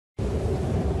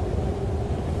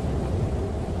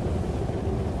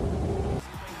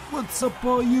What's up,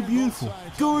 all you beautiful,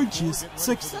 gorgeous,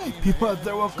 sexy people out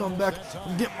there? Welcome back.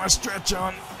 I'm getting my stretch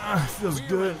on. Feels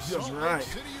good, feels right,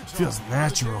 feels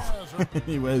natural.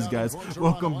 Anyways, guys,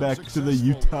 welcome back to the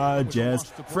Utah Jazz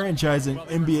franchise in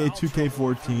NBA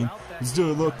 2K14. Let's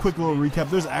do a quick little recap.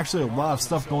 There's actually a lot of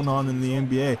stuff going on in the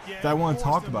NBA that I want to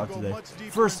talk about today.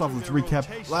 First off, let's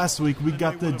recap. Last week we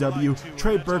got the W.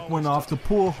 Trey Burke went off to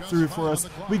pull through for us.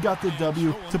 We got the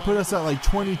W to put us at like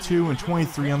 22 and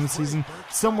 23 on the season.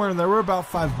 Somewhere in there, we're about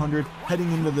 500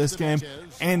 heading into this game.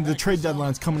 And the trade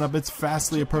deadline's coming up. It's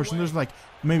fastly approaching. There's like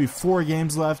maybe 4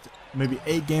 games left, maybe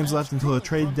 8 games left until the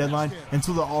trade deadline,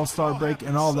 until the All-Star break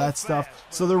and all that stuff.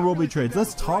 So there will be trades.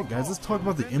 Let's talk, guys. Let's talk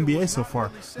about the NBA so far.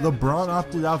 LeBron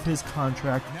opted out of his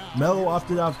contract. Melo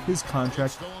opted out of his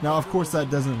contract. Now, of course, that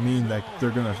doesn't mean that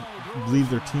they're going to leave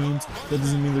their teams. That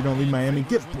doesn't mean they're going to leave Miami.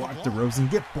 Get blocked, DeRozan.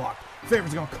 Get blocked.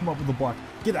 Favors going to come up with a block.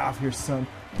 Get out of here, son.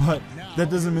 But that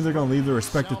doesn't mean they're going to leave their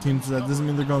respective teams. That doesn't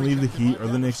mean they're going to leave the Heat or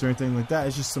the Knicks or anything like that.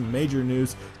 It's just some major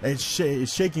news. It's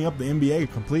shaking up the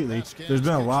NBA completely. There's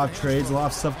been a lot of trades, a lot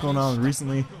of stuff going on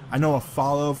recently. I know a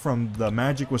follow from the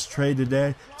Magic was traded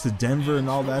today to Denver and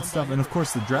all that stuff. And, of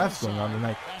course, the draft's going on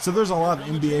tonight. So there's a lot of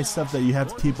NBA stuff that you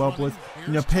have to keep up with,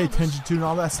 you know, pay attention to and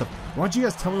all that stuff. Why don't you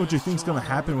guys tell me what you think is going to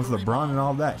happen with LeBron and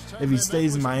all that? If he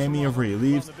stays in Miami or if he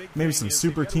leaves, maybe some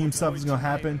super team stuff is going to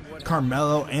happen.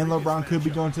 Carmelo and LeBron could be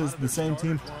going to the same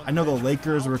team. I know the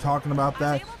Lakers were talking about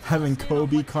that, having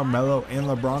Kobe, Carmelo, and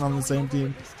LeBron on the same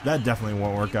team. That definitely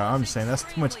won't work out. I'm just saying, that's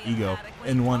too much ego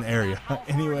in one area.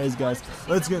 Anyways, guys,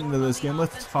 let's get into this game.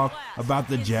 Let's talk about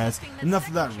the Jazz. Enough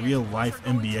of that real life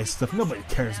NBA stuff. Nobody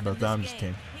cares about that. I'm just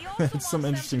kidding. It's some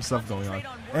interesting stuff going on.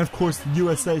 And of course, the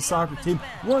USA soccer team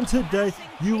won today.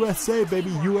 USA, baby,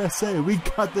 USA. We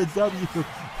got the W.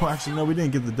 Well, actually, no, we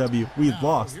didn't get the W. We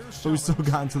lost, but we still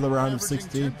got into the round of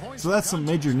 16. So that's some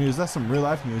major news. That's some real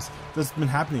life news that's been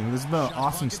happening. There's been an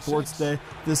awesome sports day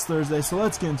this Thursday. So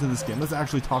let's get into this game. Let's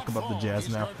actually talk about the Jazz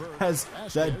now, as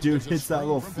that dude hits that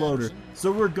little floater.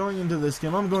 So we're going into this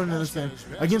game. I'm going into this game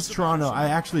against Toronto. I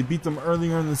actually beat them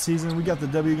earlier in the season. We got the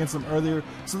W against them earlier.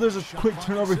 So there's a quick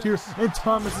turnover here, and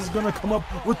Thomas is going to come up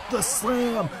with the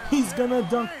slam. He's going to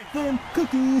dunk them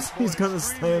cookies. He's going to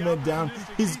slam it down.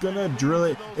 He's going to drill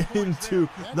it into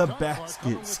the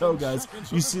basket. So, guys,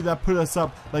 you see that put us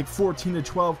up like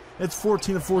 14-12. It's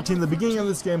 14-14. The beginning of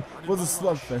this game was a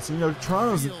slugfest. You know,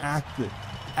 Toronto's an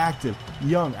active,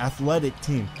 young, athletic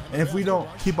team, and if we don't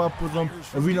keep up with them,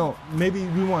 if we don't, maybe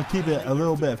we want to keep it a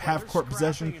little bit of half-court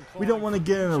possession. We don't want to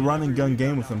get in a run-and-gun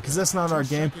game with them, because that's not our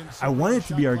game. I want it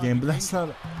to be our game, but that's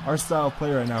not our style of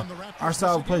play right now. Our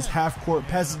style of play is half-court,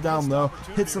 pass it down low,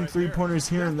 hit some three-pointers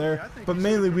here and there, but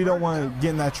mainly we don't want to get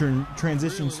in that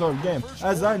transition sort of game.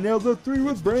 As I nailed the 3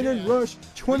 with Brandon Rush,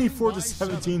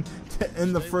 24-17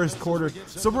 in the first quarter.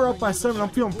 So we're up by 7. I'm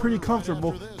feeling pretty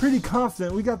comfortable, pretty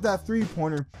confident. We got that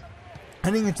 3-pointer.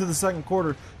 Heading into the second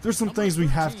quarter, there's some things we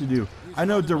have to do. I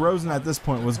know DeRozan at this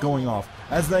point was going off.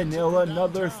 As they nail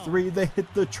another 3, they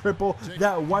hit the triple.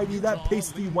 That whitey, that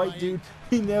pasty white dude,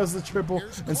 he nails the triple.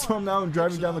 And so now I'm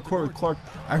driving down the court with Clark.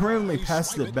 I randomly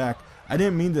passed it back. I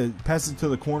didn't mean to pass it to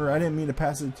the corner. I didn't mean to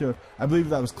pass it to, I believe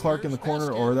that was Clark in the corner,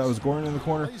 or that was Gordon in the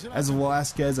corner. As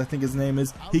Velasquez, I think his name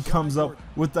is, he comes up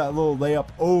with that little layup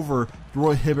over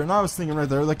Roy Hibbert. And I was thinking right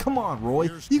there, like, come on, Roy,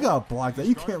 you gotta block that.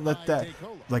 You can't let that,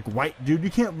 like, white dude, you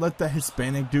can't let that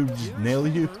Hispanic dude just nail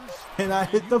you. And I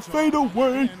hit the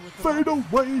fadeaway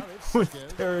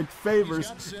with Derek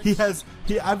Favors.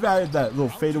 I've added that little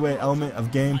fadeaway element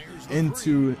of game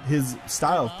into his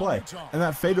style of play. And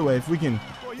that fadeaway, if we can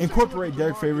incorporate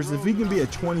Derek Favors, if he can be a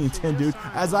 20-10 dude,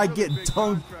 as I get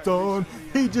dunked on,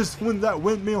 he just won that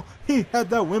windmill. He had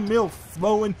that windmill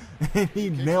flowing, and he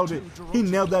nailed it. He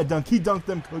nailed that dunk. He dunked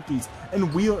them cookies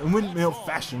in windmill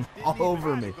fashion all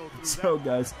over me. So,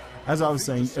 guys, as I was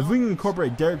saying, if we can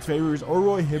incorporate Derek Favors or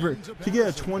Roy Hibbert to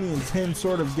get a 20-10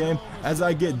 sort of game, as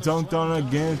I get dunked on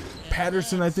again,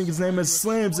 Patterson, I think his name is,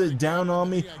 slams it down on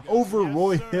me over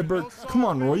Roy Hibbert. Come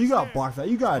on, Roy, you gotta block that.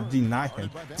 You gotta deny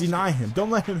him. Deny him. Don't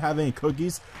let him have any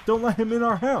cookies. Don't let him in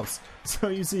our house. So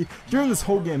you see, during this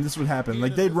whole game, this would happen.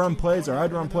 Like, they'd run plays, or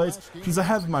I'd run plays, because I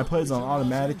have my plays on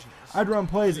automatic. I'd run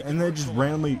plays, and they just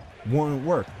randomly wouldn't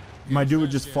work. My dude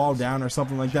would just fall down or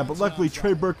something like that. But luckily,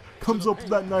 Trey Burke comes up with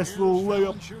that nice little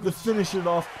layup to finish it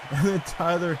off. And then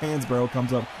Tyler Hansborough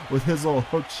comes up with his little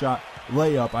hook shot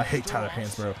layup. I hate Tyler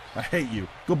Hansborough. I hate you.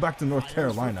 Go back to North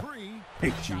Carolina.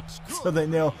 Hate you. So they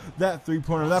nail that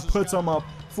 3-pointer. That puts them up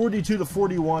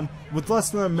 42-41 with less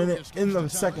than a minute in the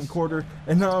second quarter.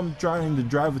 And now I'm trying to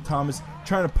drive with Thomas,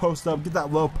 trying to post up, get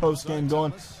that low post game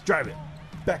going. Drive it.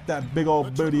 Back that big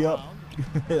old booty up.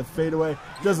 fadeaway.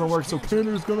 Doesn't work, so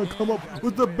Kanter's going to come up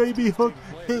with the baby hook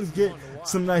and get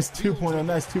some nice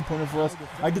two-pointer for us.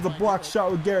 I get the block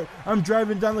shot with Garrett. I'm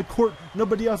driving down the court.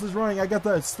 Nobody else is running. I got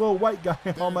that slow white guy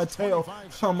on my tail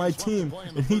on my team,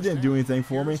 and he didn't do anything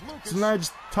for me. So now I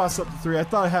just toss up the three. I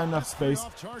thought I had enough space.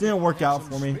 Didn't work out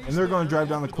for me, and they're going to drive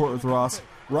down the court with Ross.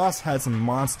 Ross had some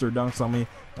monster dunks on me,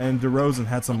 and DeRozan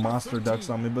had some monster dunks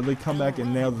on me, but they come back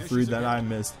and nail the three that I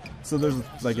missed. So there's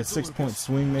like a 6-point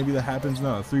swing maybe that happens.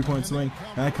 No, a 3-point swing,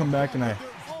 and I come back and I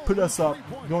put us up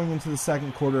going into the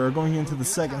second quarter, or going into the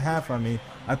second half.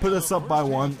 I put us up by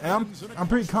 1, and I'm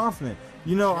pretty confident.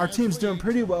 You know, our team's doing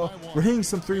pretty well. We're hitting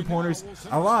some three-pointers.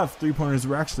 A lot of three-pointers.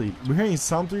 We're hitting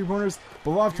some three-pointers, but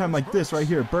a lot of time like this right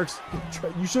here. Burks,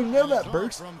 you should know that,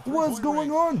 Burks. What's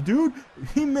going on, dude?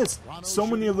 He missed so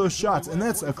many of those shots, and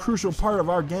that's a crucial part of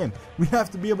our game. We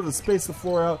have to be able to space the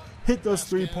floor out, hit those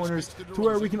three-pointers to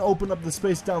where we can open up the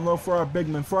space down low for our big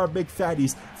men, for our big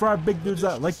fatties, for our big dudes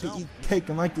that like to eat cake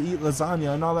and like to eat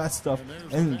lasagna and all that stuff.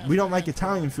 And we don't like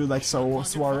Italian food like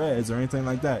soirees or anything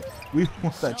like that. We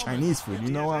want that Chinese food,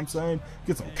 you know what I'm saying?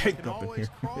 Get some cake up in here.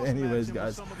 Anyways,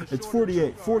 guys, it's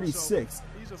 48-46.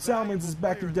 Salmons is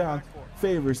backing down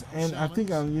favors, and I think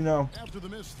Tyler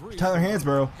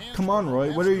Hansborough. Come on,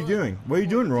 Roy. What are you doing? What are you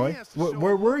doing, Roy?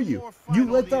 Where were you?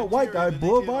 You let that white guy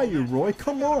blow by you, Roy.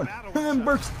 Come on. And then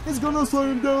Burks is gonna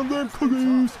slam down them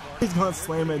cookies. He's gonna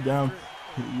slam it down.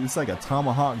 It's like a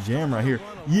tomahawk jam right here.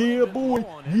 Yeah, boy.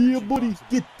 Yeah, buddy.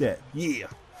 Get that. Yeah.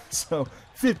 So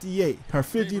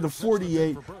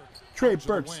 50-48. Trey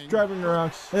Burks driving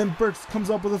around, and then Burks comes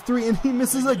up with a three, and he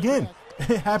misses again.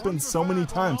 It happens so many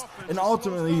times, and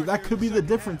ultimately that could be the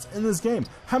difference in this game.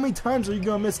 How many times are you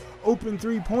going to miss open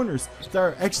three-pointers that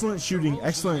are excellent shooting,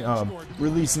 excellent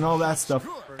release and all that stuff,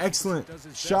 excellent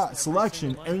shot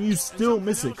selection, and you still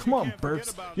miss it? Come on,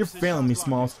 Burks. You're failing me,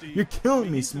 Smalls. You're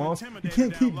killing me, Smalls. You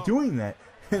can't keep doing that.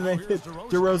 And they hit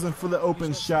DeRozan for the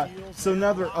open shot. So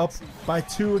now they're up by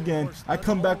 2 again. I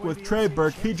come back with Trey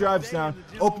Burke. He drives down,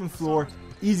 open floor.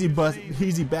 Easy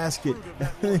basket,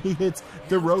 and he hits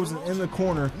DeRozan in the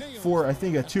corner for, I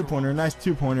think, a two-pointer, nice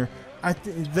two-pointer. I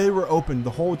think they were open the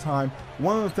whole time.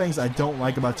 One of the things I don't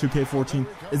like about 2K14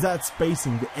 is that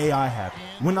spacing the AI have.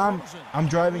 When I'm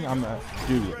driving,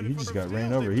 dude, he just got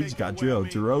ran over. He just got drilled.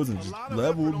 DeRozan just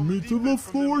leveled me to the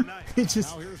floor.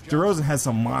 DeRozan has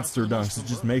some monster dunks. It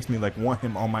just makes me like want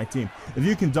him on my team. If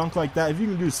you can dunk like that, if you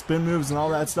can do spin moves and all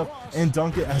that stuff, and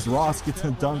dunk it as Ross gets a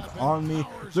dunk on me,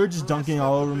 they're just dunking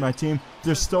all over my team.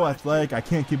 They're still athletic. I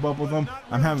can't keep up with them.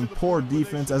 I'm having poor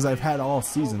defense as I've had all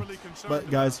season. But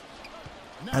guys,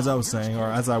 as I was saying, or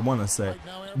as I want to say,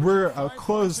 we're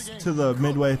close to the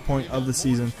midway point of the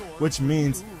season, which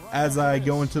means as I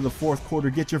go into the fourth quarter,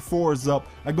 get your fours up.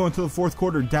 I go into the fourth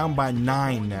quarter down by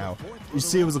 9 now. You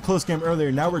see, it was a close game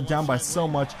earlier. Now we're down by so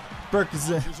much. Burks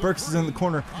is in the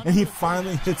corner, and he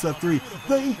finally hits a three.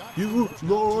 Thank you,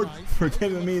 Lord, for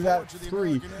giving me that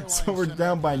three. So we're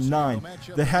down by 9.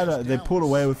 They pulled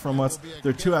away from us.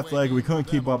 They're too athletic. We couldn't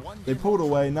keep up. They pulled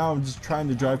away. Now I'm just trying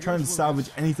to drive, trying to salvage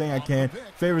anything I can.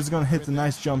 Favors is going to hit the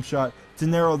nice jump shot to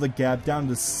narrow the gap down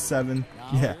to 7.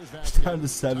 Yeah, down to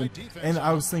 7. And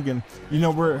I was thinking,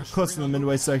 we're close to the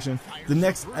midway section. The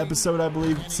next episode, I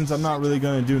believe, since I'm not really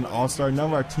going to do an all-star, none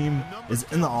of our team is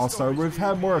in the all-star. We've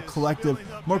had more collective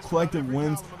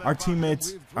wins. Our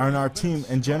teammates and our team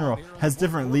in general has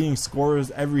different leading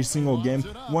scorers every single game.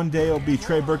 One day it'll be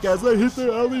Trey Burke as they hit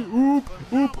the alley oop,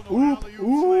 oop, oop,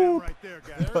 oop.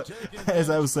 But as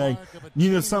I was saying,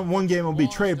 one game will be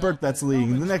Trey Burke that's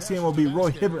leading. The next game will be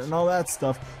Roy Hibbert and all that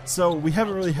stuff. So we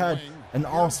haven't really had an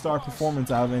all-star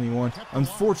performance out of anyone,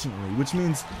 unfortunately, which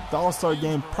means the all-star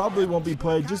game probably won't be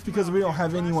played just because we don't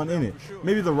have anyone in it.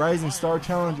 Maybe the Rising Star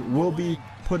Challenge will be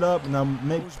put up, and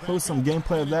I'll post some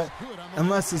gameplay of that,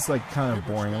 unless it's like kind of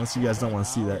boring, unless you guys don't want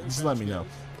to see that. Just let me know.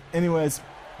 Anyways,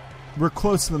 we're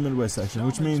close to the midway section,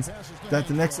 which means that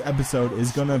the next episode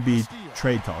is going to be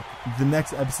trade talk. The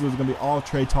next episode is going to be all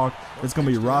trade talk. It's going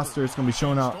to be roster. It's going to be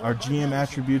showing out our GM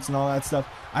attributes and all that stuff.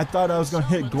 I thought I was going to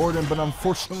hit Gordon, but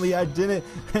unfortunately I didn't,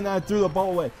 and I threw the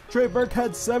ball away. Trey Burke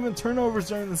had 7 turnovers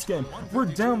during this game. We're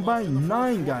down by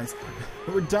 9, guys.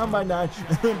 We're down by 9,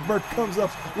 and then Burke comes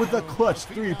up with a clutch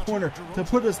three-pointer to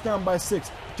put us down by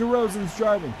 6. DeRozan's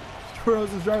driving.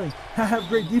 I have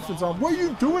great defense on. What are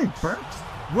you doing, Burks?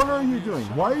 What are you doing?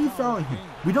 Why are you fouling him?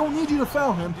 We don't need you to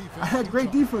foul him. I had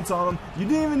great defense on him. You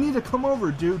didn't even need to come over,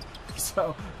 dude.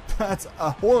 So that's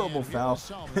a horrible foul.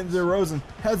 And DeRozan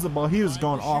has the ball. He was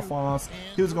going off on us.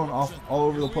 He was going off all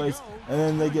over the place. And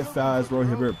then they get fouled as Roy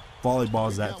Hibbert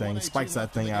volleyballs that thing, spikes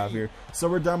that thing out of here. So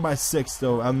we're down by 6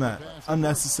 still on that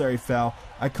unnecessary foul.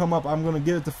 I come up, I'm going to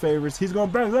get it to Favors. He's going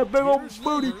to bang that big old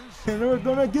booty, and we're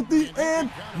going to get the and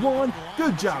one.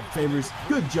 Good job, Favors.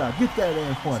 Good job. Get that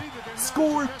and one.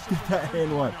 Score. Get that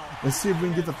and one. Let's see if we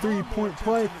can get the 3-point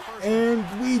play, and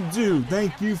we do.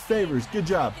 Thank you, Favors. Good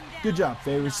job. Good job,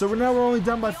 Favors. So we're only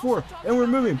down by 4, and we're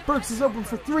moving. Burks is open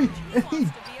for 3, and he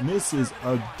misses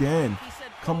again.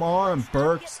 Come on,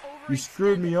 Burks. You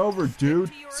screwed me over,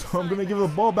 dude. So I'm going to give the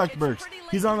ball back to Burks.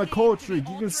 He's on a cold streak.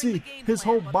 You can see his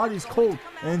whole body's cold,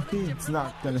 and he's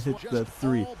not going to hit the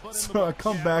 3. So I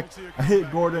come back, I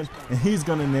hit Gordon, and he's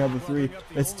going to nail the 3.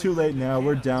 It's too late now.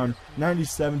 We're down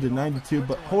 97-92,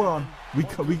 but hold on. We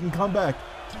can come back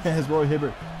as Roy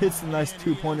Hibbert hits the nice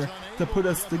 2-pointer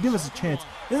to give us a chance.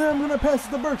 And then I'm going to pass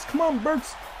it to Burks. Come on,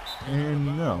 Burks.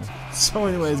 And no. So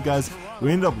anyways, guys,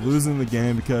 we ended up losing the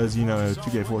game because, you know,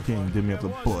 2K14 did me up the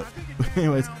butt. But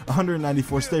anyways,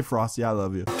 194. Stay frosty. I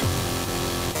love you.